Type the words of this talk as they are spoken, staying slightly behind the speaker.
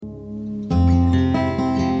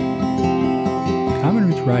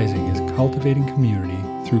Rising is cultivating community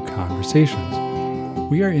through conversations.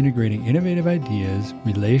 We are integrating innovative ideas,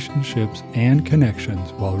 relationships, and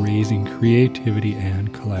connections while raising creativity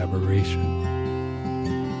and collaboration.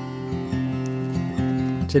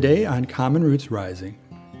 Today on Common Roots Rising,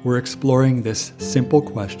 we're exploring this simple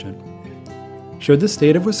question. Should the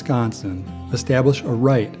state of Wisconsin establish a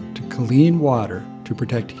right to clean water to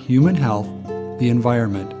protect human health, the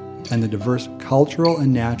environment, and the diverse cultural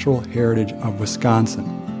and natural heritage of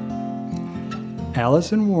Wisconsin?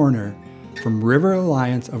 Allison Warner from River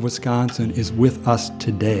Alliance of Wisconsin is with us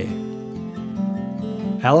today.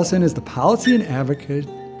 Allison is the Policy and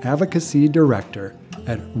Advocacy Director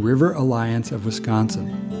at River Alliance of Wisconsin.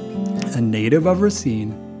 A native of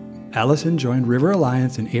Racine, Allison joined River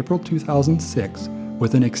Alliance in April 2006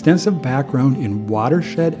 with an extensive background in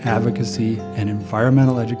watershed advocacy and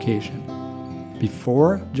environmental education.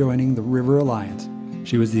 Before joining the River Alliance,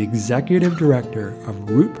 she was the Executive Director of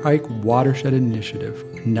Root Pike Watershed Initiative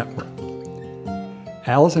Network.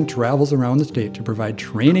 Allison travels around the state to provide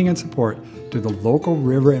training and support to the local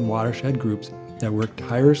river and watershed groups that work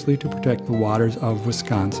tirelessly to protect the waters of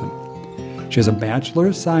Wisconsin. She has a Bachelor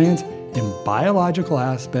of Science in Biological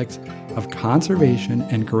Aspects of Conservation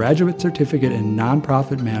and Graduate Certificate in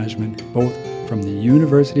Nonprofit Management, both from the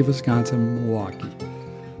University of Wisconsin-Milwaukee.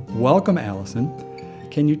 Welcome, Allison.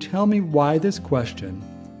 Can you tell me why this question,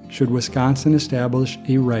 should Wisconsin establish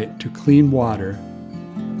a right to clean water,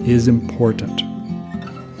 is important?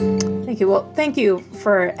 Thank you. Well, thank you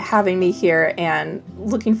for having me here and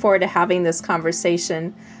looking forward to having this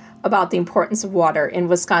conversation about the importance of water in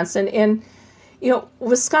Wisconsin. And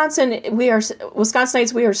Wisconsinites,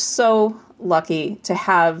 we are so lucky to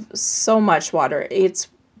have so much water. It's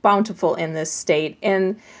bountiful in this state.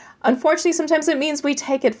 And unfortunately, sometimes it means we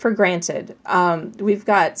take it for granted. We've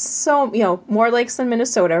got more lakes than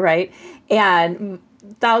Minnesota, right? And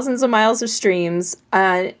thousands of miles of streams.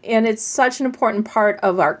 And it's such an important part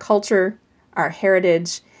of our culture, our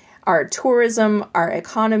heritage, our tourism, our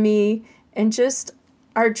economy, and just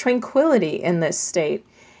our tranquility in this state.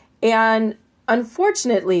 And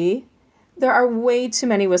unfortunately, there are way too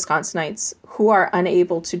many Wisconsinites who are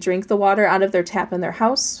unable to drink the water out of their tap in their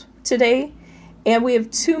house today. And we have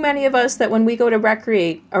too many of us that when we go to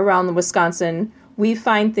recreate around Wisconsin, we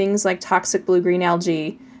find things like toxic blue-green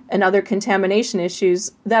algae and other contamination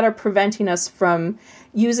issues that are preventing us from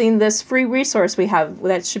using this free resource we have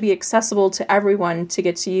that should be accessible to everyone to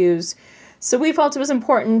get to use. So we felt it was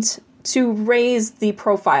important to raise the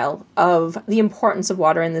profile of the importance of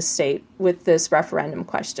water in the state with this referendum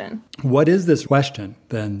question. What is this question,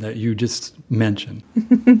 then, that you just mentioned?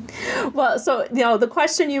 Well, so, the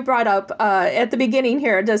question you brought up at the beginning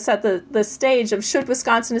here does set the stage of should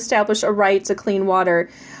Wisconsin establish a right to clean water.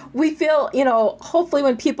 We feel, hopefully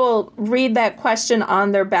when people read that question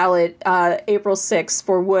on their ballot, April 6th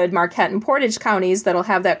for Wood, Marquette, and Portage counties that'll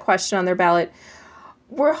have that question on their ballot,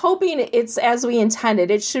 we're hoping it's as we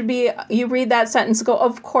intended. It should be, you read that sentence and go,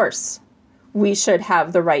 of course, we should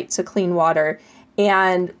have the right to clean water.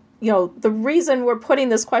 And, the reason we're putting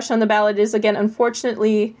this question on the ballot is, again,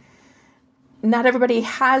 unfortunately, not everybody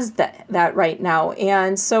has that right now.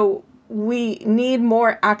 And so we need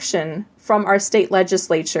more action from our state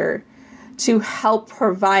legislature to help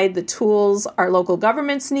provide the tools our local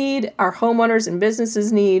governments need, our homeowners and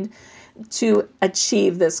businesses need, to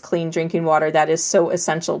achieve this clean drinking water that is so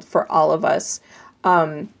essential for all of us.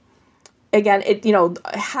 Again,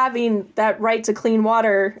 having that right to clean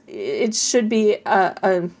water, it should be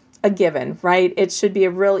a given, right? It should be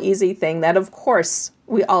a real easy thing that, of course,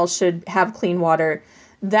 we all should have clean water.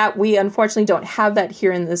 That we unfortunately don't have that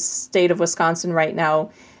here in the state of Wisconsin right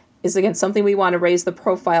now is, again, something we want to raise the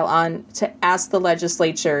profile on, to ask the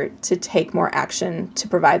legislature to take more action to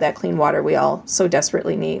provide that clean water we all so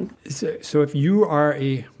desperately need. So if you are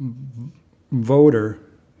a voter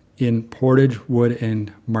in Portage, Wood,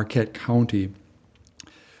 and Marquette County,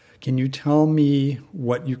 can you tell me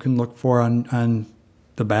what you can look for on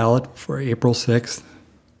the ballot for April 6th?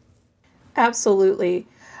 Absolutely.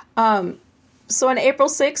 So on April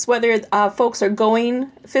 6th, whether folks are going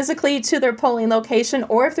physically to their polling location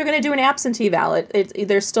or if they're going to do an absentee ballot,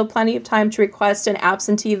 there's still plenty of time to request an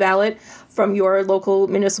absentee ballot from your local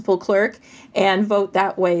municipal clerk and vote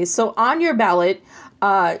that way. So on your ballot,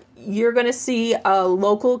 you're going to see a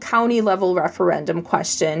local county level referendum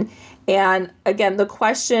question. And again, the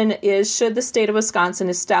question is, should the state of Wisconsin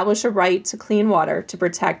establish a right to clean water to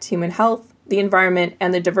protect human health, the environment,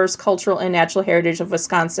 and the diverse cultural and natural heritage of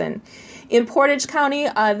Wisconsin? In Portage County,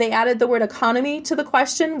 they added the word economy to the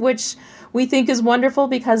question, which we think is wonderful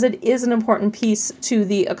because it is an important piece to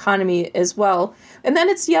the economy as well. And then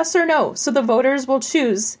it's yes or no. So the voters will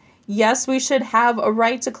choose, yes, we should have a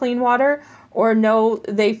right to clean water, or no,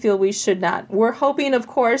 they feel we should not. We're hoping, of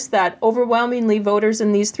course, that overwhelmingly voters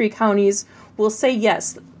in these 3 counties will say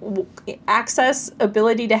yes. Access,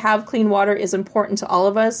 ability to have clean water is important to all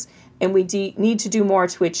of us, and we need to do more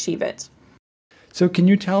to achieve it. So can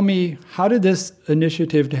you tell me, how did this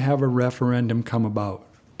initiative to have a referendum come about?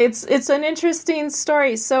 It's an interesting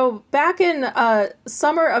story. So back in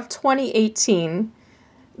summer of 2018,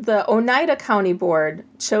 the Oneida County Board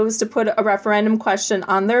chose to put a referendum question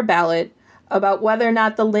on their ballot about whether or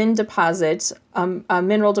not the Lynn deposit, a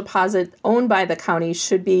mineral deposit owned by the county,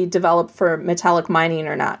 should be developed for metallic mining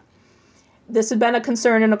or not. This had been a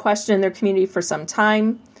concern and a question in their community for some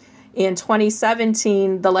time. In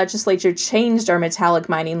 2017, the legislature changed our metallic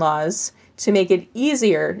mining laws to make it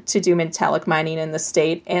easier to do metallic mining in the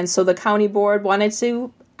state. And so the county board wanted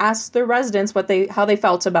to ask their residents how they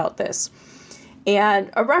felt about this. And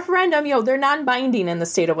a referendum, they're non-binding in the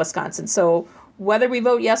state of Wisconsin. So whether we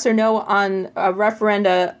vote yes or no on a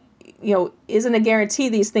referenda, isn't a guarantee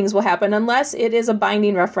these things will happen unless it is a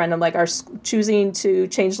binding referendum, like our choosing to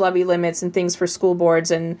change levy limits and things for school boards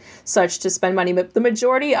and such to spend money. But the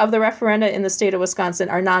majority of the referenda in the state of Wisconsin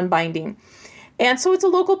are non-binding. And so it's a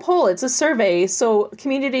local poll, it's a survey. So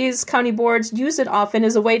communities, county boards use it often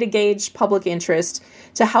as a way to gauge public interest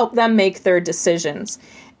to help them make their decisions.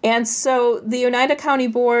 And so the Oneida County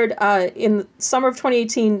Board in summer of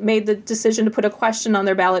 2018 made the decision to put a question on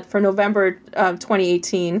their ballot for November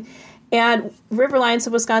 2018. And River Alliance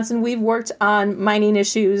of Wisconsin, we've worked on mining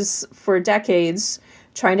issues for decades,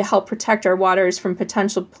 trying to help protect our waters from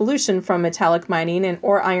potential pollution from metallic mining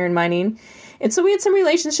or iron mining. And so we had some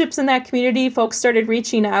relationships in that community. Folks started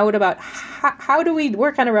reaching out about how do we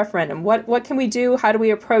work on a referendum? What can we do? How do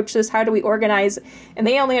we approach this? How do we organize? And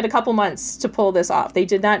they only had a couple months to pull this off. They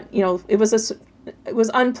did not, it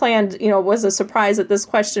was unplanned, it was a surprise that this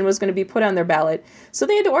question was going to be put on their ballot. So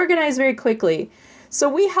they had to organize very quickly. So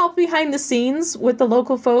we helped behind the scenes with the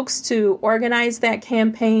local folks to organize that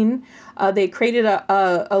campaign. They created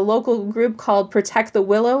a local group called Protect the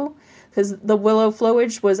Willow, because the willow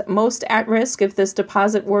flowage was most at risk if this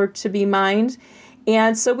deposit were to be mined.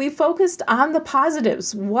 And so we focused on the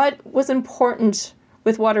positives. What was important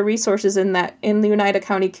with water resources in the Oneida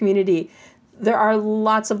County community? There are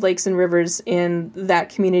lots of lakes and rivers in that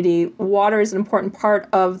community. Water is an important part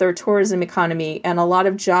of their tourism economy and a lot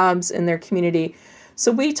of jobs in their community.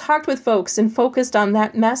 So we talked with folks and focused on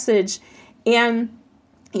that message. And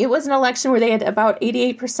it was an election where they had about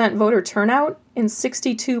 88% voter turnout, and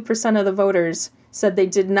 62% of the voters said they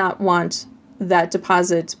did not want that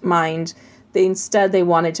deposit mined. They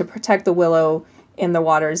wanted to protect the willow and the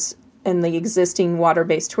waters and the existing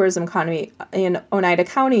water-based tourism economy in Oneida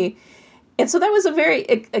County. And so that was a very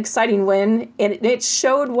exciting win, and it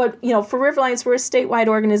showed what, for River Alliance, we're a statewide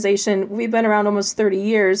organization. We've been around almost 30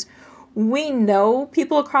 years. We know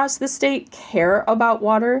people across the state care about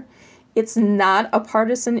water. It's not a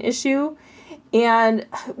partisan issue. And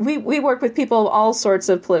we work with people of all sorts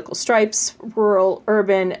of political stripes, rural,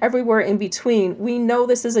 urban, everywhere in between. We know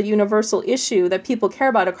this is a universal issue that people care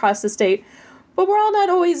about across the state, but we're all not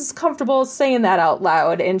always comfortable saying that out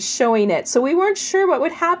loud and showing it. So we weren't sure what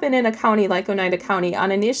would happen in a county like Oneida County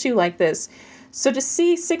on an issue like this. So to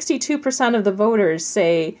see 62% of the voters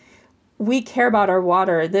say, we care about our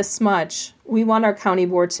water this much, we want our county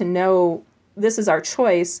board to know this is our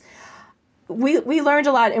choice. We learned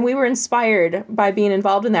a lot, and we were inspired by being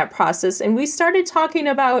involved in that process. And we started talking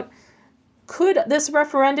about, could this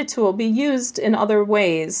referenda tool be used in other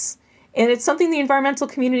ways? And it's something the environmental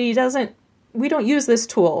community we don't use this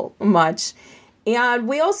tool much. And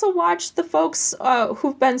we also watched the folks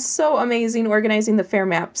who've been so amazing organizing the Fair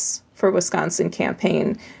Maps for Wisconsin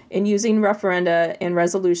campaign and using referenda and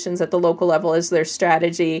resolutions at the local level as their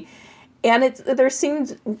strategy. And there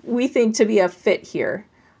seemed, we think, to be a fit here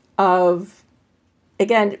of,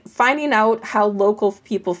 again, finding out how local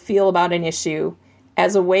people feel about an issue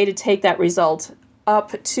as a way to take that result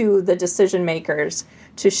up to the decision makers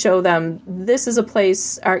to show them this is a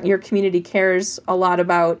place your community cares a lot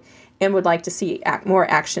about and would like to see more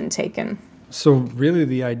action taken. So really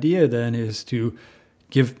the idea then is to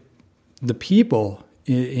give the people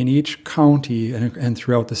in each county and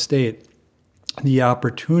throughout the state the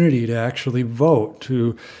opportunity to actually vote,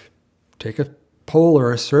 to take a poll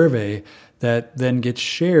or a survey that then gets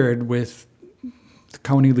shared with the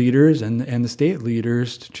county leaders and the state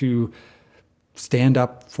leaders to stand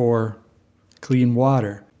up for clean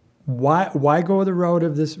water. why go the route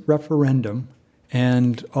of this referendum?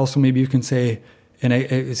 And also maybe you can say, and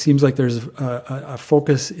it seems like there's a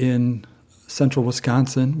focus in central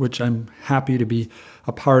Wisconsin, which I'm happy to be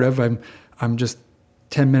a part of. I'm just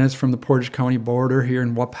 10 minutes from the Portage County border here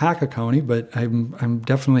in Waupaca County, but I'm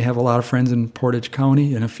definitely have a lot of friends in Portage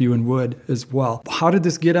County and a few in Wood as well. How did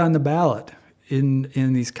this get on the ballot in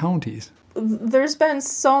these counties? There's been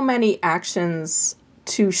so many actions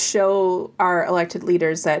to show our elected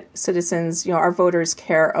leaders that citizens, our voters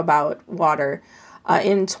care about water.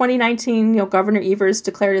 In 2019, Governor Evers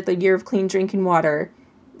declared it the year of clean drinking water.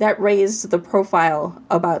 That raised the profile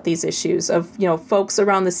about these issues of, folks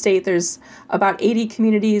around the state. There's about 80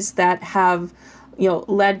 communities that have,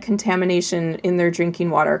 lead contamination in their drinking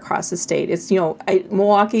water across the state. It's,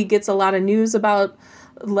 Milwaukee gets a lot of news about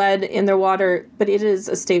lead in their water, but it is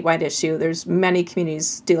a statewide issue. There's many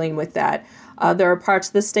communities dealing with that. There are parts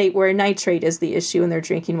of the state where nitrate is the issue in their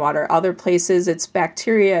drinking water. Other places, it's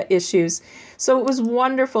bacteria issues. So it was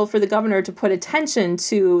wonderful for the governor to put attention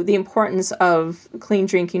to the importance of clean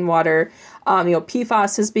drinking water.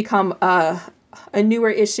 PFAS has become a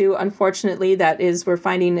newer issue, unfortunately. That is, we're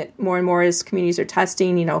finding it more and more as communities are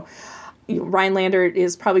testing. Rhinelander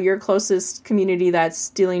is probably your closest community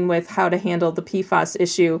that's dealing with how to handle the PFAS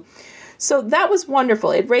issue. So that was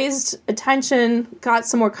wonderful. It raised attention, got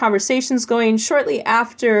some more conversations going. Shortly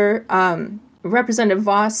after, Representative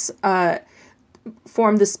Voss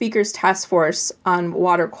formed the Speaker's Task Force on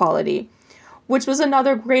Water Quality, which was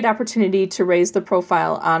another great opportunity to raise the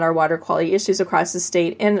profile on our water quality issues across the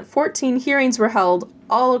state. And 14 hearings were held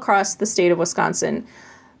all across the state of Wisconsin.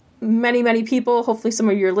 Many, many people, hopefully some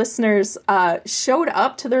of your listeners, showed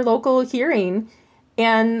up to their local hearing.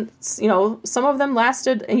 And, some of them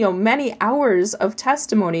lasted, many hours of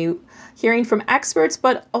testimony, hearing from experts,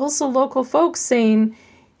 but also local folks saying,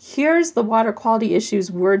 here's the water quality issues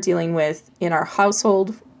we're dealing with in our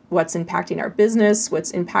household, what's impacting our business,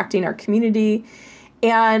 what's impacting our community.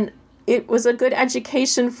 And it was a good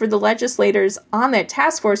education for the legislators on that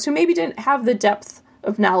task force who maybe didn't have the depth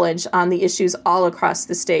of knowledge on the issues all across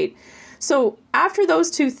the state. So after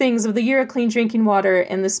those two things of the Year of Clean Drinking Water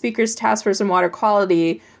and the Speaker's Task Force on Water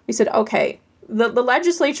Quality, we said, okay, the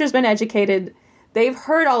legislature's been educated. They've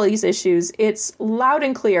heard all these issues. It's loud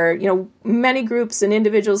and clear. Many groups and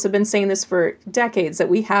individuals have been saying this for decades, that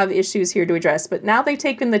we have issues here to address. But now they've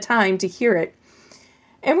taken the time to hear it.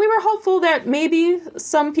 And we were hopeful that maybe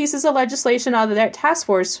some pieces of legislation out of that task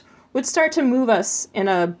force would start to move us in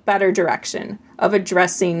a better direction of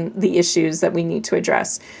addressing the issues that we need to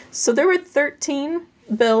address. So there were 13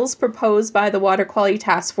 bills proposed by the Water Quality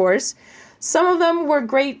Task Force. Some of them were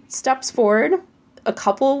great steps forward. A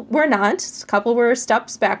couple were not. A couple were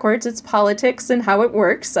steps backwards. It's politics and how it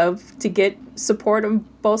works to get support on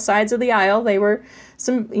both sides of the aisle. They were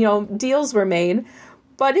some, deals were made.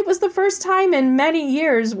 But it was the first time in many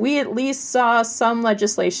years we at least saw some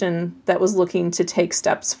legislation that was looking to take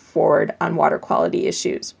steps forward on water quality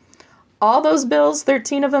issues. All those bills,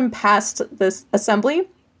 13 of them passed this assembly.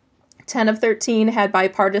 10 of 13 had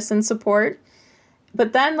bipartisan support.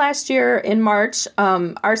 But then last year in March,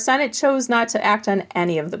 our Senate chose not to act on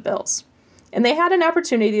any of the bills. And they had an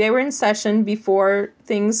opportunity. They were in session before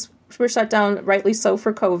things were shut down, rightly so,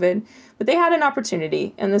 for COVID. But they had an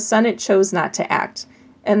opportunity, and the Senate chose not to act.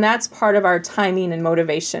 And that's part of our timing and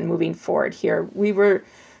motivation moving forward here. We were,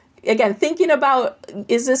 again, thinking about,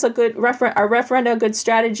 is this a good our referenda a good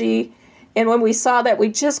strategy? And when we saw that we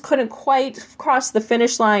just couldn't quite cross the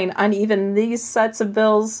finish line on even these sets of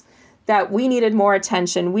bills, that we needed more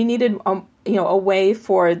attention. We needed, a way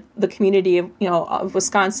for the community of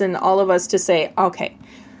Wisconsin, all of us to say, okay,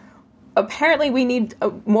 apparently we need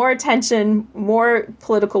more attention, more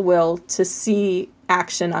political will to see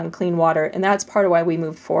action on clean water, and that's part of why we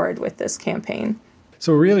moved forward with this campaign.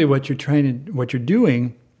 So really what you're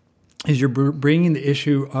doing is you're bringing the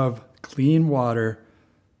issue of clean water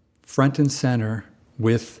front and center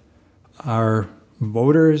with our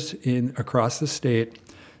voters across the state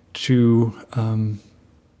to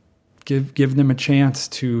give them a chance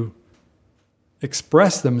to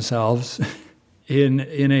express themselves in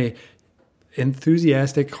a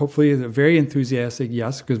enthusiastic, hopefully a very enthusiastic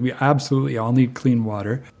yes, because we absolutely all need clean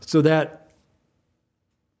water, so that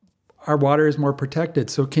our water is more protected.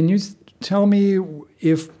 So can you tell me,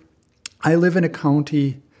 if I live in a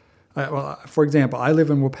county, for example, I live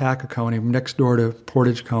in Waupaca County, next door to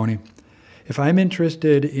Portage County. If I'm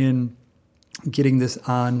interested in getting this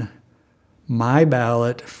on my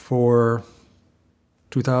ballot for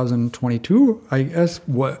 2022, I guess,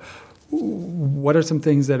 what are some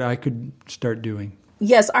things that I could start doing?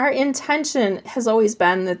 Yes, our intention has always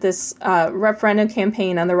been that this referendum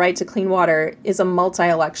campaign on the right to clean water is a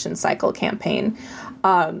multi-election cycle campaign.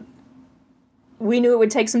 We knew it would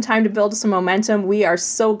take some time to build some momentum. We are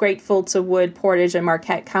so grateful to Wood, Portage, and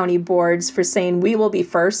Marquette County boards for saying we will be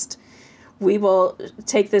first. We will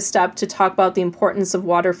take this step to talk about the importance of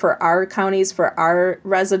water for our counties, for our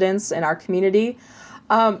residents and our community.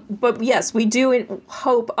 But yes, we do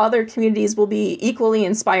hope other communities will be equally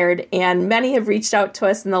inspired, and many have reached out to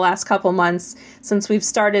us in the last couple months since we've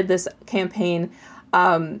started this campaign.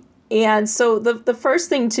 And so the first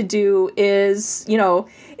thing to do is,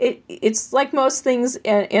 it's like most things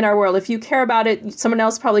in our world. If you care about it, someone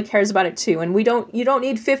else probably cares about it too. And you don't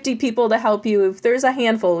need 50 people to help you. If there's a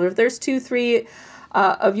handful, or if there's 2-3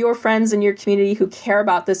 of your friends in your community who care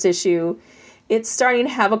about this issue, it's starting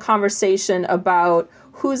to have a conversation about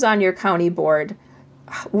who's on your county board,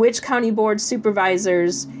 which county board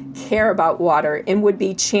supervisors care about water and would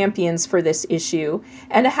be champions for this issue,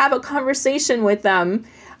 and to have a conversation with them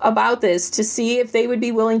about this to see if they would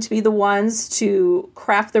be willing to be the ones to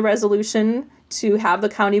craft the resolution, to have the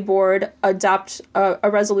county board adopt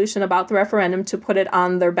a resolution about the referendum to put it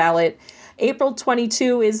on their ballot. April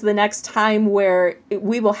 22 is the next time where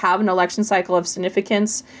we will have an election cycle of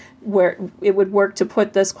significance where it would work to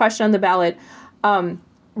put this question on the ballot.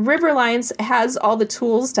 River Alliance has all the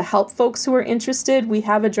tools to help folks who are interested. We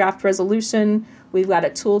have a draft resolution. We've got a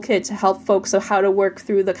toolkit to help folks of how to work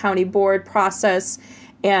through the county board process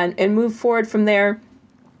and move forward from there.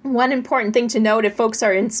 One important thing to note, if folks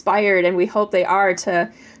are inspired, and we hope they are, to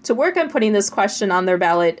work on putting this question on their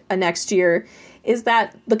ballot next year, is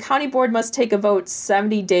that the county board must take a vote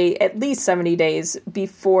at least 70 days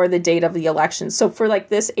before the date of the election. So for like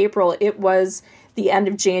this April, it was the end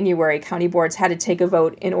of January. County boards had to take a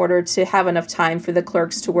vote in order to have enough time for the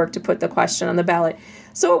clerks to work to put the question on the ballot.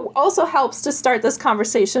 So it also helps to start this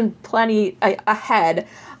conversation plenty ahead.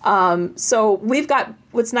 So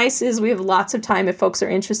what's nice is we have lots of time if folks are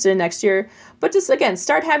interested in next year. But just, again,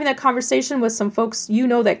 start having that conversation with some folks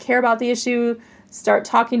that care about the issue. Start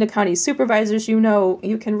talking to county supervisors.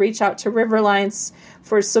 You can reach out to River Alliance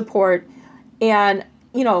for support. And,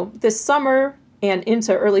 this summer and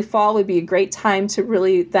into early fall would be a great time to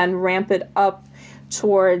really then ramp it up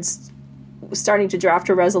towards starting to draft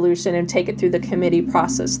a resolution and take it through the committee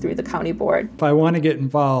process through the county board. If I want to get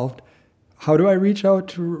involved, how do I reach out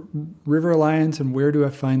to River Alliance, and where do I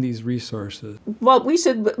find these resources? Well, we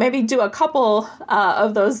should maybe do a couple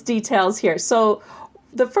of those details here. So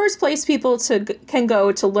the first place people can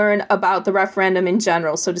go to learn about the referendum in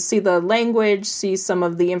general, so to see the language, see some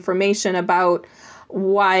of the information about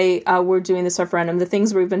why we're doing this referendum, the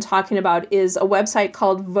things we've been talking about, is a website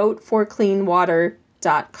called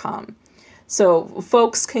voteforcleanwater.com. So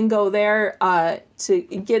folks can go there to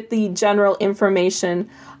get the general information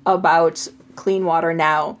about Clean Water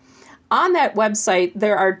Now. On that website,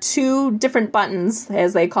 there are 2 different buttons,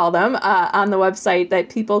 as they call them, on the website that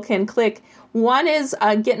people can click. One is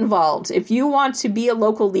Get Involved. If you want to be a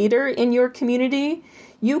local leader in your community,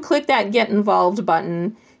 you click that Get Involved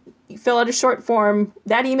button. You fill out a short form.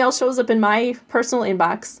 That email shows up in my personal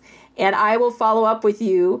inbox, and I will follow up with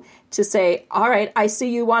you to say, all right, I see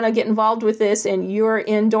you want to get involved with this, and you're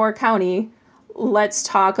in Door County. Let's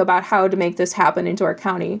talk about how to make this happen in Door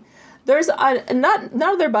County. There's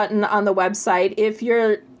another button on the website if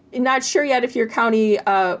you're not sure yet if your county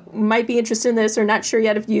might be interested in this, or not sure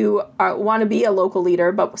yet if you want to be a local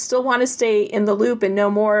leader, but still want to stay in the loop and know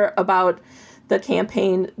more about the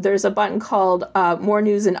campaign. There's a button called More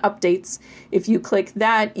News and Updates. If you click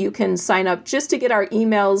that, you can sign up just to get our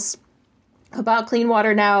emails about Clean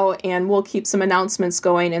Water Now, and we'll keep some announcements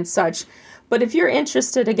going and such. But if you're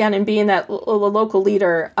interested, again, in being that local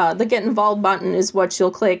leader, the Get Involved button is what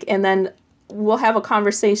you'll click, and then we'll have a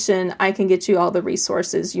conversation. I can get you all the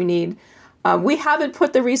resources you need. We haven't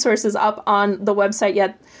put the resources up on the website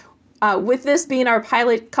yet. With this being our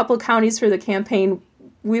pilot couple counties for the campaign,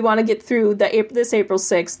 we want to get through this April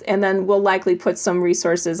 6th, and then we'll likely put some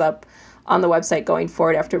resources up on the website going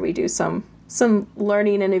forward after we do some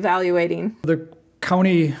learning and evaluating. The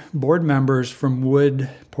county board members from Wood,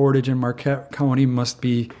 Portage, and Marquette County must have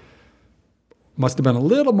been a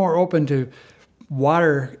little more open to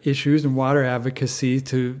water issues and water advocacy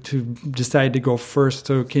to decide to go first.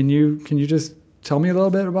 So can you just tell me a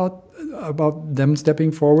little bit about them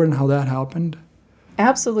stepping forward and how that happened?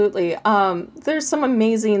 Absolutely. There's some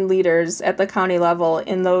amazing leaders at the county level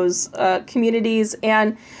in those communities,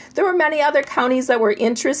 and there were many other counties that were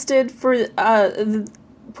interested for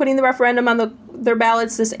putting the referendum on their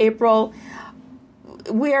ballots this April.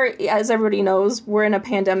 we are, as everybody knows, we're in a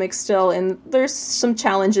pandemic still, and there's some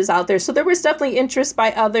challenges out there. So there was definitely interest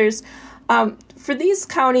by others. For these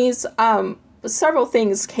counties, several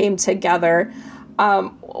things came together.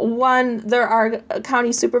 One, there are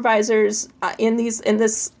county supervisors in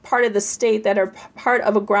this part of the state that are part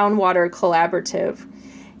of a groundwater collaborative.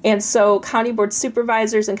 And so county board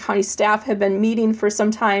supervisors and county staff have been meeting for some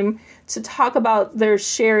time to talk about their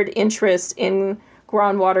shared interest in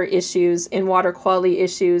groundwater issues, in water quality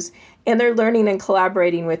issues, and they're learning and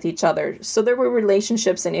collaborating with each other. So there were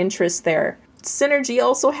relationships and interests there. Synergy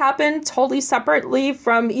also happened totally separately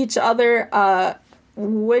from each other.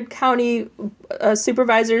 Wood County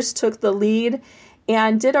supervisors took the lead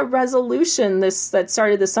and did a resolution that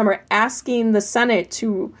started this summer asking the Senate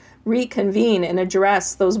to reconvene and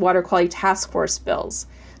address those water quality task force bills.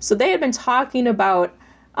 So they had been talking about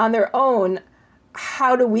on their own,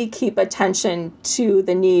 how do we keep attention to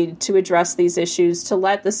the need to address these issues, to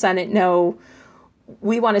let the Senate know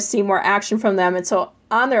we want to see more action from them. And so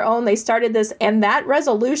on their own, they started this, and that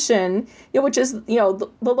resolution, which is, the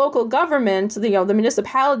local government, the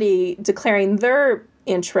municipality declaring their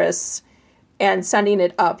interests and sending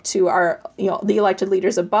it up to our, the elected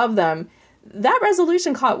leaders above them. That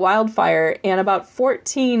resolution caught wildfire, and about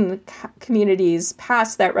 14 communities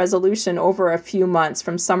passed that resolution over a few months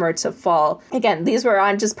from summer to fall. Again, these were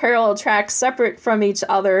on just parallel tracks, separate from each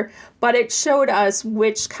other, but it showed us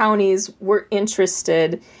which counties were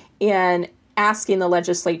interested in asking the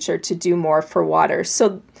legislature to do more for water.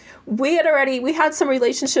 So we had some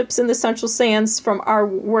relationships in the Central Sands from our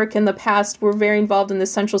work in the past. We're very involved in the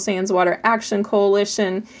Central Sands Water Action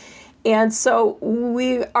Coalition. And so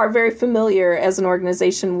we are very familiar as an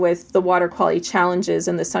organization with the water quality challenges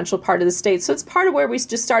in the central part of the state. So it's part of where we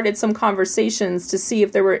just started some conversations to see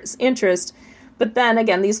if there was interest. But then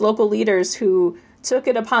again, these local leaders who took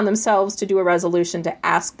it upon themselves to do a resolution to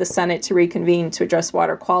ask the Senate to reconvene to address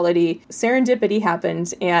water quality, serendipity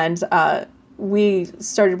happened, and we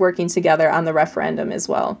started working together on the referendum as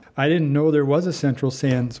well. I didn't know there was a Central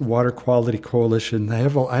Sands Water Quality Coalition. I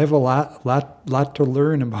have a lot to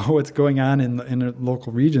learn about what's going on in the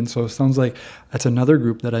local region. So it sounds like that's another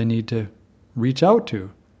group that I need to reach out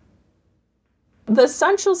to. The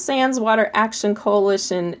Central Sands Water Action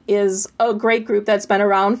Coalition is a great group that's been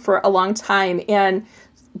around for a long time, and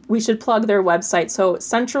we should plug their website. So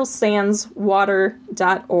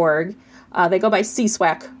centralsandswater.org. They go by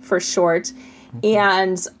CSWAC for short.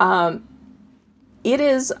 And it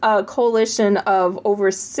is a coalition of over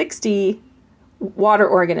 60 water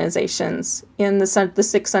organizations in the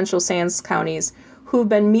 6 Central Sands counties who've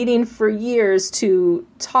been meeting for years to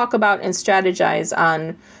talk about and strategize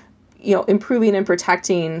on, improving and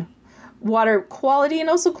protecting water quality and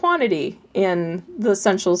also quantity in the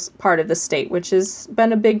central part of the state, which has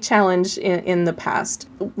been a big challenge in the past.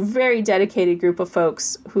 Very dedicated group of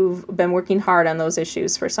folks who've been working hard on those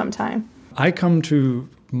issues for some time. I come to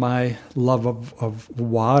my love of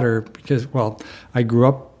water because, I grew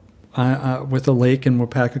up with a lake in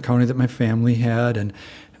Wapaka County that my family had and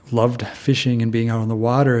loved fishing and being out on the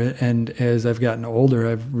water. And as I've gotten older,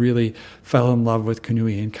 I've really fell in love with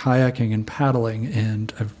canoeing and kayaking and paddling.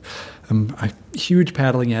 And I'm a huge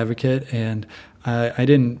paddling advocate. And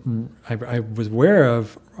I was aware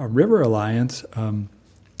of a River Alliance,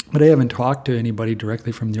 but I haven't talked to anybody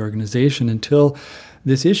directly from the organization until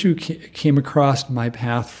this issue came across my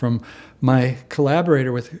path from my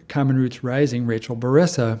collaborator with Common Roots Rising, Rachel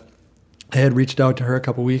Barissa. I had reached out to her a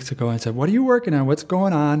couple weeks ago and I said, "What are you working on? What's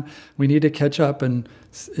going on? We need to catch up and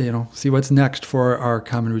see what's next for our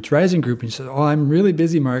Common Roots Rising group." And she said, "Oh, I'm really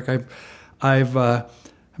busy, Mark. I'm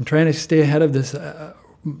trying to stay ahead of this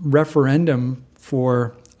referendum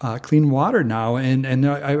for clean water now, and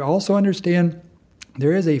I also understand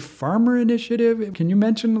there is a farmer initiative. Can you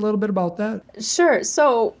mention a little bit about that?" Sure.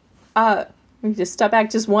 So let me just step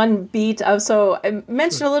back just one beat. So I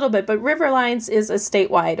mentioned a little bit, but River Alliance is a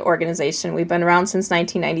statewide organization. We've been around since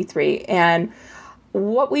 1993. And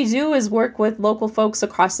what we do is work with local folks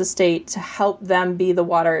across the state to help them be the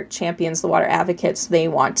water champions, the water advocates they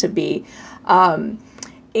want to be.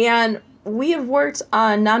 And we have worked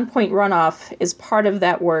on non-point runoff as part of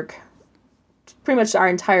that work pretty much our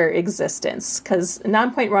entire existence, because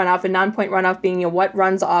non-point runoff being what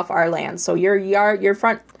runs off our land. So your yard, your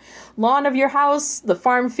front lawn of your house, the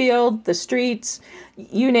farm field, the street,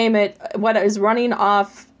 you name it, what is running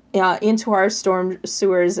off into our storm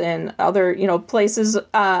sewers and other places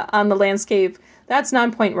on the landscape, that's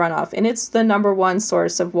non-point runoff. And it's the number one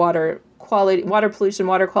source of water quality, water pollution,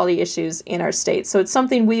 water quality issues in our state. So it's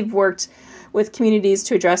something we've worked with communities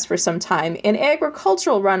to address for some time. And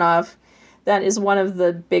agricultural runoff, that is one of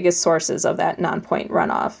the biggest sources of that non-point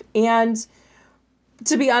runoff. And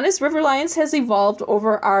to be honest, River Alliance has evolved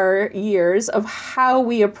over our years of how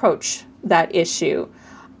we approach that issue.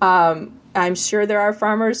 I'm sure there are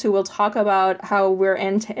farmers who will talk about how we're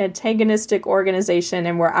an antagonistic organization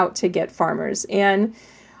and we're out to get farmers. And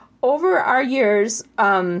over our years,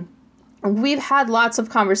 we've had lots of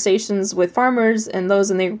conversations with farmers and those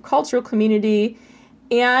in the agricultural community.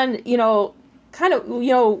 And,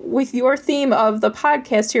 with your theme of the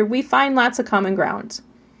podcast here, we find lots of common ground,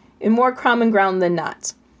 and more common ground than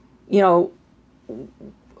not.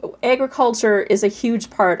 Agriculture is a huge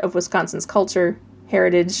part of Wisconsin's culture,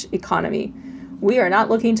 heritage, economy. We are not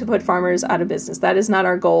looking to put farmers out of business. That is not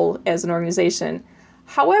our goal as an organization.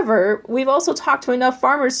 However, we've also talked to enough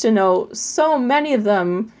farmers to know so many of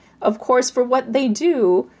them, of course, for what they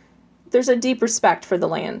do, there's a deep respect for the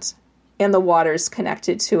land and the waters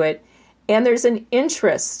connected to it. And there's an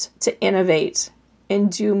interest to innovate and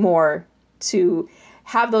do more to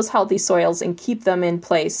have those healthy soils and keep them in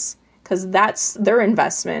place, because that's their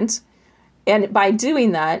investment. And by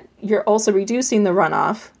doing that, you're also reducing the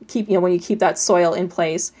runoff, when you keep that soil in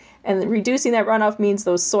place. And reducing that runoff means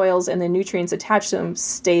those soils and the nutrients attached to them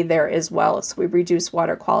stay there as well. So we reduce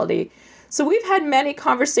water quality. So we've had many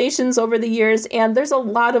conversations over the years, and there's a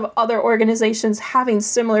lot of other organizations having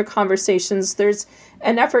similar conversations. There's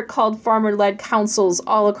an effort called farmer-led councils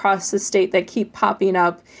all across the state that keep popping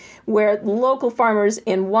up, where local farmers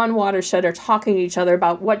in one watershed are talking to each other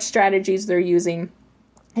about what strategies they're using.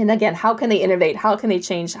 And again, how can they innovate? How can they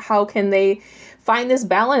change? How can they find this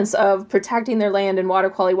balance of protecting their land and water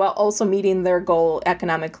quality while also meeting their goal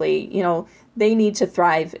economically? They need to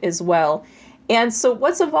thrive as well. And so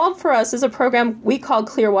what's evolved for us is a program we call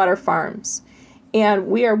Clearwater Farms. And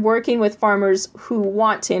we are working with farmers who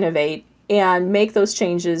want to innovate and make those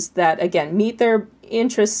changes that, again, meet their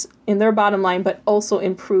interests in their bottom line, but also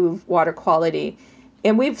improve water quality.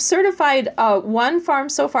 And we've certified one farm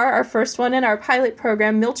so far, our first one in our pilot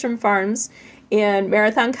program, Miltram Farms in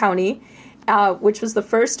Marathon County, which was the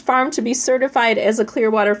first farm to be certified as a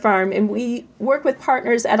Clearwater farm. And we work with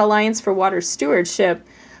partners at Alliance for Water Stewardship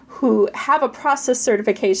who have a process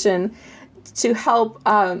certification to help,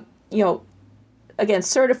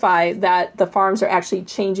 certify that the farms are actually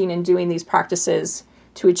changing and doing these practices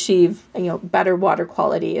to achieve, better water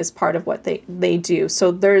quality as part of what they do.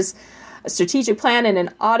 So there's a strategic plan and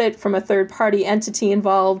an audit from a third-party entity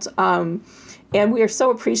involved. And we are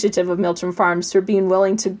so appreciative of Miltram Farms for being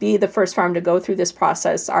willing to be the first farm to go through this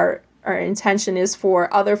process. Our intention is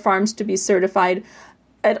for other farms to be certified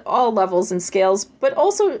at all levels and scales, but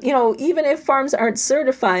also, even if farms aren't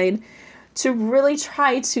certified, to really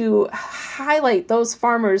try to highlight those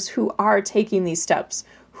farmers who are taking these steps,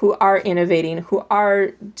 who are innovating, who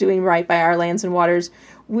are doing right by our lands and waters.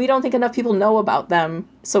 We don't think enough people know about them.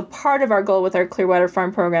 So part of our goal with our Clearwater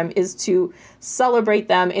Farm program is to celebrate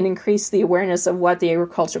them and increase the awareness of what the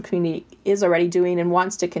agricultural community is already doing and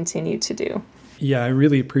wants to continue to do. Yeah, I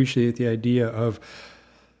really appreciate the idea of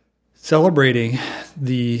celebrating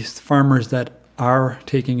the farmers that are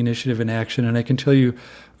taking initiative and action. And I can tell you,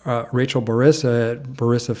 Rachel Borissa at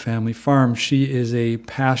Borissa Family Farm, she is a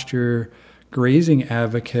pasture grazing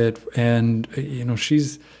advocate, and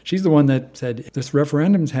she's the one that said this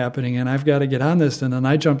referendum's happening and I've got to get on this. And then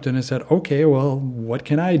I jumped in and said, okay, well, what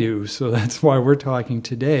can I do? So that's why we're talking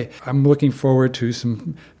today. I'm looking forward to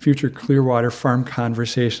some future Clearwater Farm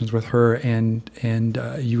conversations with her and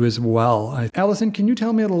you as well. Allison, can you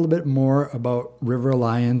tell me a little bit more about River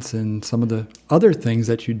Alliance and some of the other things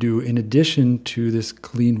that you do in addition to this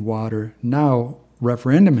Clean Water Now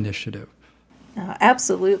referendum initiative?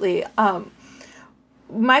 Absolutely.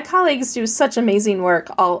 My colleagues do such amazing work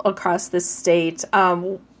all across the state.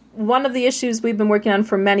 One of the issues we've been working on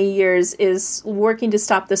for many years is working to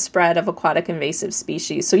stop the spread of aquatic invasive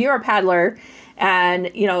species. So you're a paddler,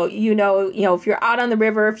 and if you're out on the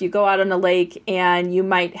river, if you go out on a lake, and you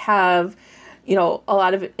might have, a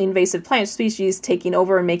lot of invasive plant species taking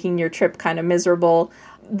over and making your trip kind of miserable.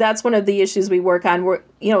 That's one of the issues we work on. We're,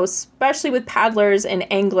 especially with paddlers and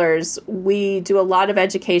anglers, we do a lot of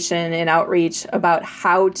education and outreach about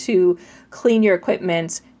how to clean your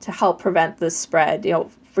equipment to help prevent the spread.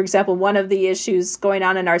 For example, one of the issues going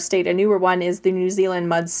on in our state, a newer one, is the New Zealand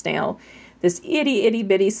mud snail. This itty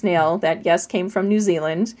bitty snail that, yes, came from New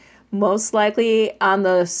Zealand, most likely on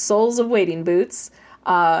the soles of wading boots.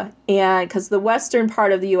 And because the western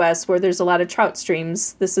part of the U.S., where there's a lot of trout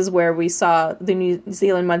streams, this is where we saw the New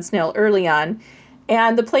Zealand mud snail early on.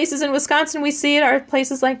 And the places in Wisconsin we see it are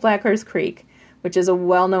places like Black Earth Creek, which is a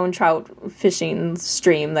well-known trout fishing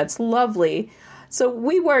stream that's lovely. So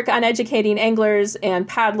we work on educating anglers and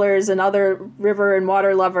paddlers and other river and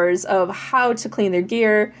water lovers of how to clean their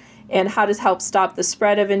gear and how to help stop the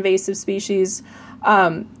spread of invasive species.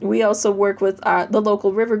 We also work with the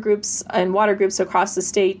local river groups and water groups across the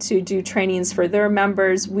state to do trainings for their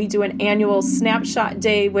members. We do an annual snapshot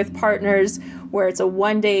day with partners where it's a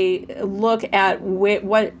one-day look at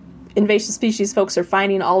what invasive species folks are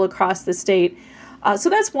finding all across the state.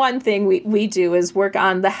 So that's one thing we do is work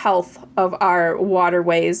on the health of our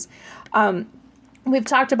waterways. We've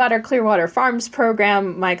talked about our Clearwater Farms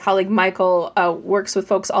program. My colleague Michael works with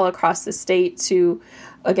folks all across the state to,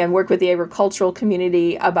 again, work with the agricultural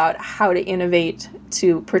community about how to innovate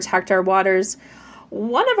to protect our waters.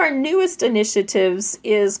 One of our newest initiatives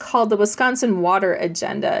is called the Wisconsin Water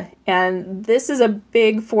Agenda, and this is a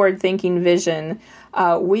big forward-thinking vision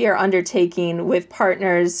we are undertaking with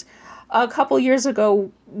partners. A couple years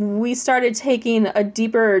ago, we started taking a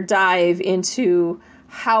deeper dive into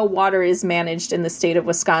how water is managed in the state of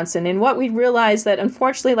Wisconsin. And what we realized that,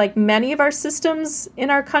 unfortunately, like many of our systems in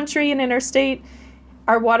our country and in our state,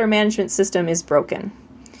 our water management system is broken.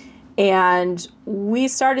 And we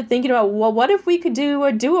started thinking about, well, what if we could do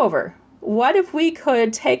a do-over? What if we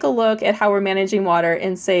could take a look at how we're managing water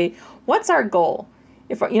and say, what's our goal?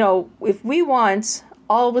 If we want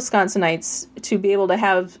all Wisconsinites to be able to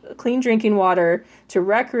have clean drinking water, to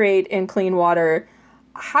recreate in clean water,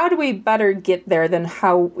 how do we better get there than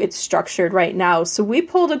how it's structured right now? So we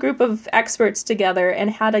pulled a group of experts together and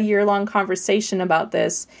had a year-long conversation about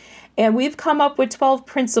this. And we've come up with 12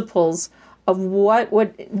 principles of what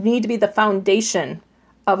would need to be the foundation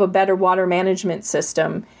of a better water management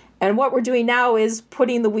system. And what we're doing now is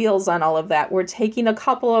putting the wheels on all of that. We're taking a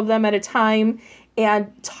couple of them at a time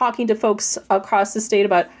and talking to folks across the state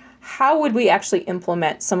about how would we actually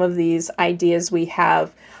implement some of these ideas we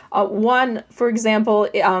have. One, for example,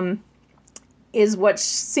 is what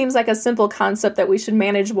seems like a simple concept that we should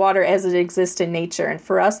manage water as it exists in nature. And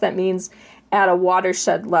for us, that means at a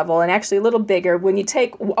watershed level, and actually a little bigger. When you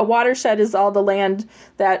take a watershed is all the land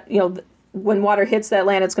that, when water hits that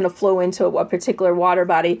land, it's going to flow into a particular water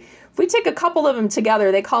body. If we take a couple of them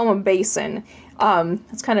together, they call them a basin.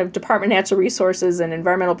 It's kind of Department of Natural Resources and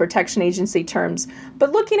Environmental Protection Agency terms.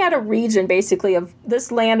 But looking at a region, basically, of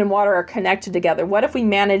this land and water are connected together. What if we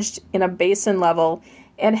managed in a basin level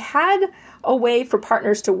and had a way for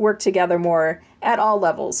partners to work together more at all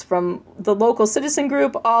levels, from the local citizen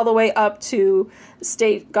group all the way up to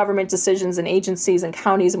state government decisions and agencies and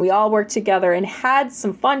counties, and we all worked together and had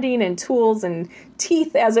some funding and tools and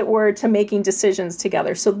teeth, as it were, to making decisions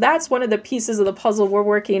together. So that's one of the pieces of the puzzle we're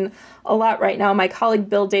working a lot right now. My colleague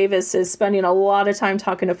Bill Davis is spending a lot of time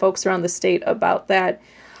talking to folks around the state about that,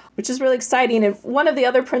 which is really exciting. And one of the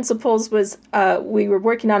other principles was we were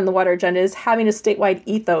working on in the water agenda is having a statewide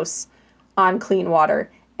ethos on clean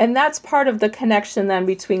water. And that's part of the connection then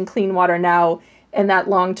between Clean Water Now and that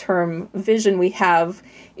long-term vision we have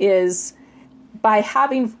is by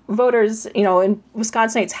having voters, and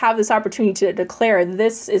Wisconsinites have this opportunity to declare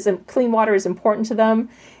clean water is important to them.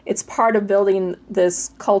 It's part of building this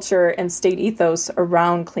culture and state ethos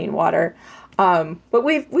around clean water. But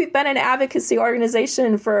we've been an advocacy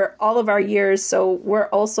organization for all of our years, so we're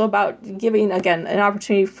also about giving, again, an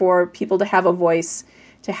opportunity for people to have a voice,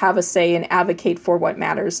 to have a say and advocate for what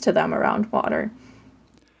matters to them around water.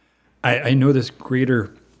 I know this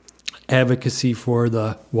greater advocacy for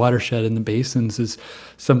the watershed and the basins is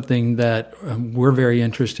something that we're very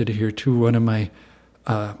interested in here too. One of my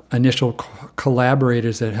initial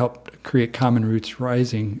collaborators that helped create Common Roots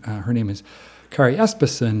Rising, her name is Kari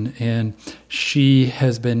Espeson, and she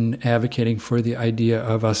has been advocating for the idea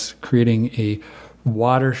of us creating a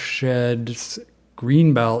watershed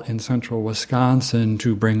greenbelt in central Wisconsin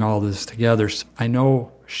to bring all this together. So I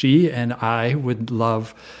know she and I would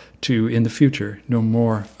love to, in the future, know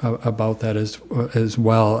more about that as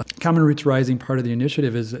well. Common Roots Rising, part of the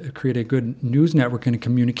initiative is to create a good news network and a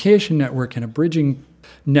communication network and a bridging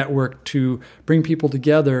network to bring people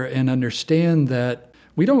together and understand that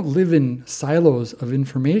we don't live in silos of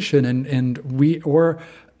information, and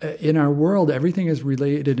in our world, everything is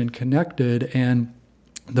related and connected, and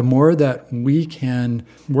the more that we can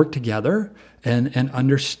work together and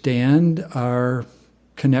understand our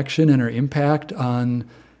connection and our impact on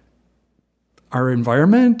our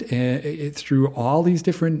environment through all these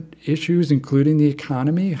different issues, including the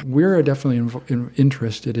economy, we're definitely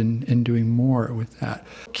interested in doing more with that.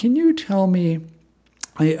 Can you tell me,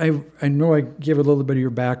 I know I gave a little bit of your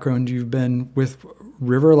background. You've been with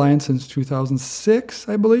River Alliance since 2006,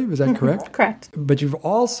 I believe. Is that correct? Correct. But you've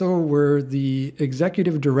also were the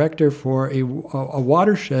executive director for a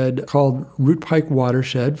watershed called Root Pike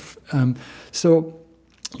Watershed. So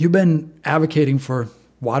you've been advocating for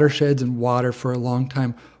watersheds and water for a long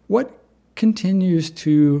time. What continues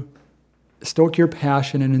to stoke your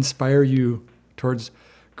passion and inspire you towards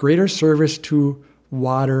greater service to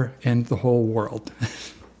water and the whole world?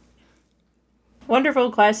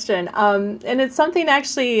 Wonderful question. And it's something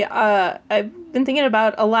actually I've been thinking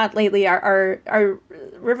about a lot lately. Our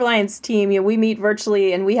River Alliance team, we meet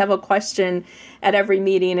virtually and we have a question at every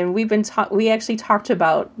meeting. And we actually talked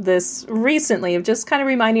about this recently of just kind of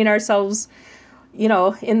reminding ourselves,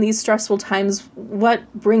 in these stressful times,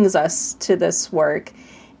 what brings us to this work.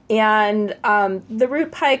 And the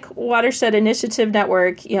Root Pike Watershed Initiative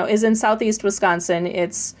Network, is in southeast Wisconsin.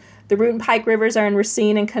 The Root and Pike Rivers are in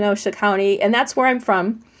Racine and Kenosha County, and that's where I'm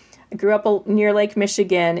from. I grew up near Lake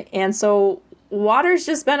Michigan, and so water's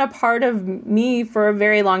just been a part of me for a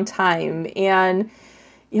very long time. And,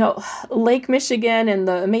 Lake Michigan and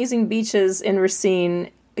the amazing beaches in Racine,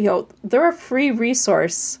 they're a free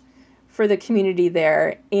resource for the community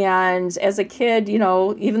there. And as a kid,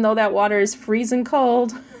 even though that water is freezing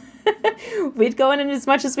cold, we'd go in as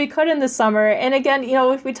much as we could in the summer. And again,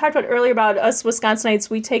 we talked about earlier about us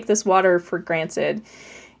Wisconsinites, we take this water for granted.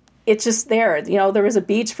 It's just there. There was a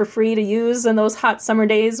beach for free to use in those hot summer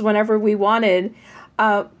days whenever we wanted.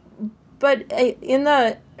 But in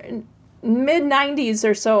the mid-90s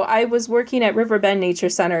or so, I was working at Riverbend Nature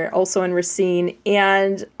Center, also in Racine,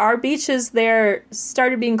 and our beaches there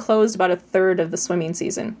started being closed about a third of the swimming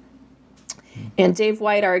season. And Dave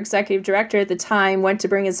White, our executive director at the time, went to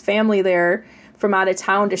bring his family there from out of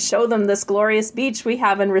town to show them this glorious beach we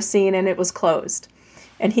have in Racine, and it was closed.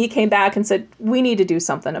 And he came back and said, we need to do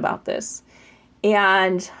something about this.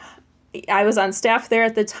 And I was on staff there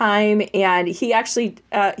at the time, and he actually,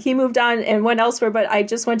 he moved on and went elsewhere, but I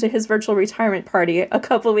just went to his virtual retirement party a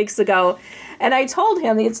couple of weeks ago. And I told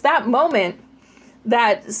him it's that moment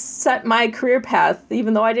that set my career path,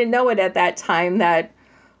 even though I didn't know it at that time, that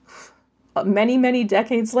many, many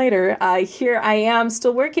decades later, here I am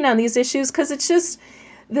still working on these issues, because it's just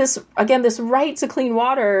this right to clean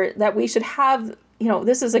water that we should have.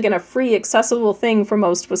 This is, again, a free, accessible thing for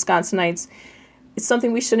most Wisconsinites. It's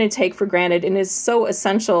something we shouldn't take for granted and is so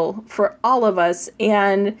essential for all of us.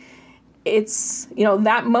 And it's,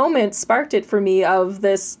 that moment sparked it for me of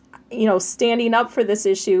this, standing up for this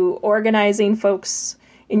issue, organizing folks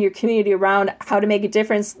in your community around how to make a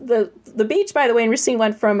difference. The beach, by the way, in Racine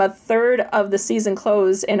went from a third of the season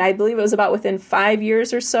closed, and I believe it was about within 5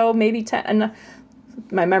 years or so, maybe 10,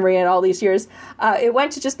 my memory in all these years, it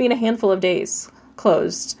went to just being a handful of days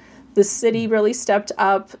closed. The city really stepped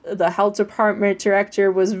up. The health department director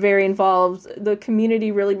was very involved. The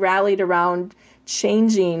community really rallied around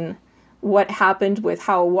changing what happened with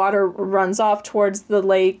how water runs off towards the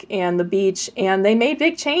lake and the beach. And they made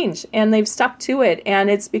big change, and they've stuck to it. And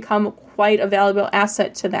it's become quite a valuable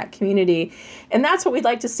asset to that community. And that's what we'd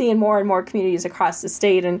like to see in more and more communities across the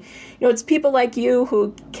state. And, it's people like you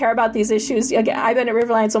who care about these issues. Again, I've been at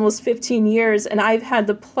River Alliance almost 15 years, and I've had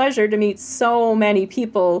the pleasure to meet so many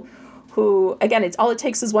people who, again, all it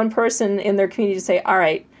takes is one person in their community to say, all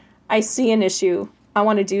right, I see an issue. I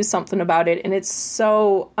want to do something about it. And it's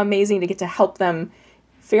so amazing to get to help them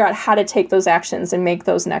figure out how to take those actions and make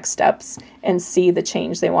those next steps and see the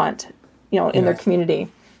change they want, in their community.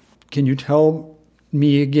 Can you tell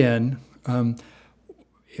me again,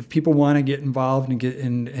 if people want to get involved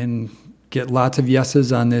and get lots of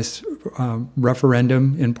yeses on this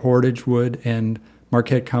referendum in Portage, Wood, and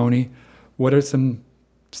Marquette County, what are some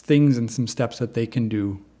things and some steps that they can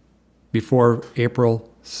do before April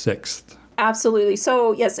 6th? Absolutely.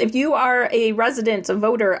 So, yes, if you are a resident, a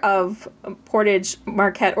voter of Portage,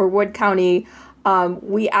 Marquette, or Wood County,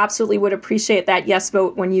 we absolutely would appreciate that yes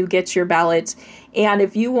vote when you get your ballot. And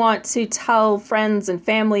if you want to tell friends and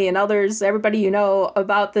family and others, everybody you know,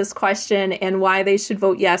 about this question and why they should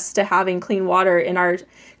vote yes to having clean water in our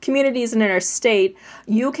communities and in our state,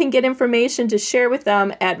 you can get information to share with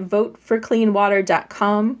them at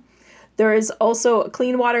voteforcleanwater.com. There is also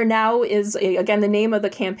Clean Water Now is, again, the name of the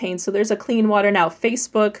campaign. So there's a Clean Water Now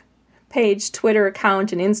Facebook page, Twitter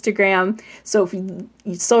account, and Instagram. So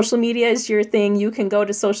if social media is your thing, you can go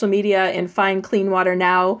to social media and find Clean Water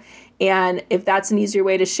Now. And if that's an easier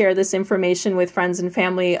way to share this information with friends and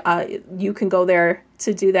family, you can go there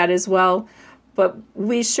to do that as well. But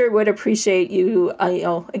we sure would appreciate you,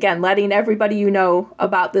 again, letting everybody you know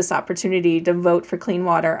about this opportunity to vote for clean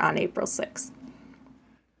water on April 6th.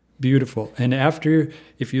 Beautiful. And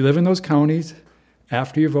if you live in those counties,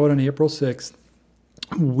 after you vote on April 6th,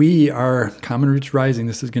 we are Common Roots Rising.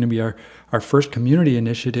 This is going to be our first community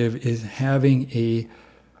initiative, is having a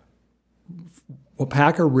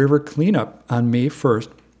Wapaka River cleanup on May 1st.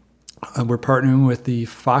 We're partnering with the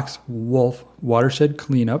Fox Wolf Watershed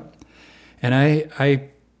Cleanup. And I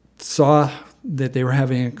saw that they were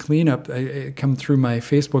having a cleanup. It come through my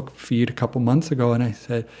Facebook feed a couple months ago, and I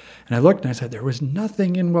looked and I said, there was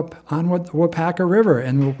nothing on the Wapaka River,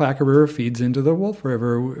 and the Wapaka River feeds into the Wolf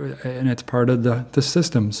River, and it's part of the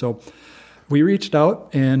system. So we reached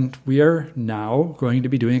out, and we are now going to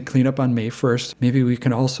be doing a cleanup on May 1st. Maybe we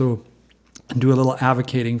can also do a little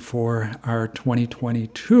advocating for our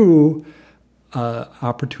 2022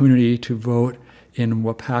 opportunity to vote in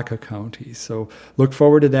Wapaka County. So look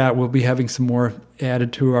forward to that. We'll be having some more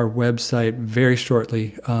added to our website very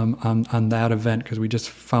shortly on that event, because we just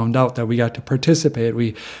found out that we got to participate.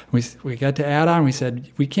 We got to add on. We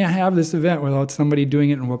said, we can't have this event without somebody doing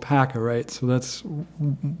it in Wapaka, right? So that's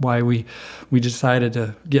why we decided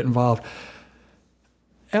to get involved.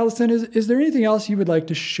 Allison, is there anything else you would like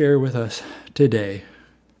to share with us today?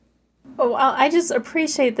 Oh, well, I just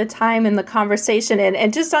appreciate the time and the conversation.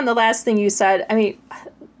 And just on the last thing you said, I mean,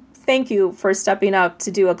 thank you for stepping up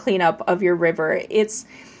to do a cleanup of your river. It's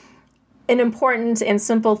an important and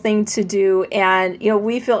simple thing to do. And,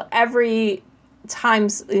 we feel every time,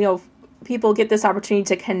 people get this opportunity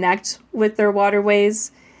to connect with their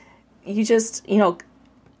waterways, you just,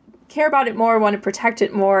 care about it more, want to protect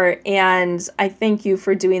it more. And I thank you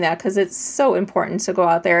for doing that, because it's so important to go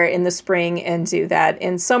out there in the spring and do that.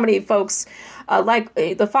 And so many folks, like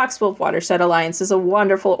the Fox Wolf Watershed Alliance is a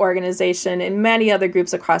wonderful organization, and many other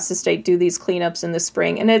groups across the state do these cleanups in the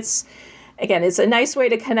spring. And it's a nice way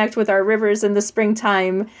to connect with our rivers in the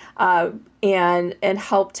springtime and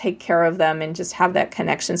help take care of them and just have that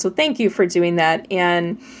connection. So thank you for doing that.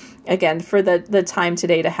 And again, for the time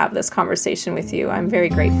today to have this conversation with you. I'm very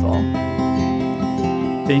grateful.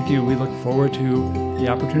 Thank you. We look forward to the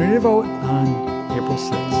opportunity to vote on April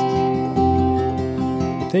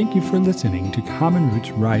 6th. Thank you for listening to Common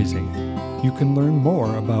Roots Rising. You can learn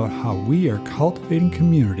more about how we are cultivating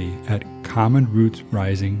community at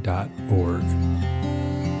commonrootsrising.org.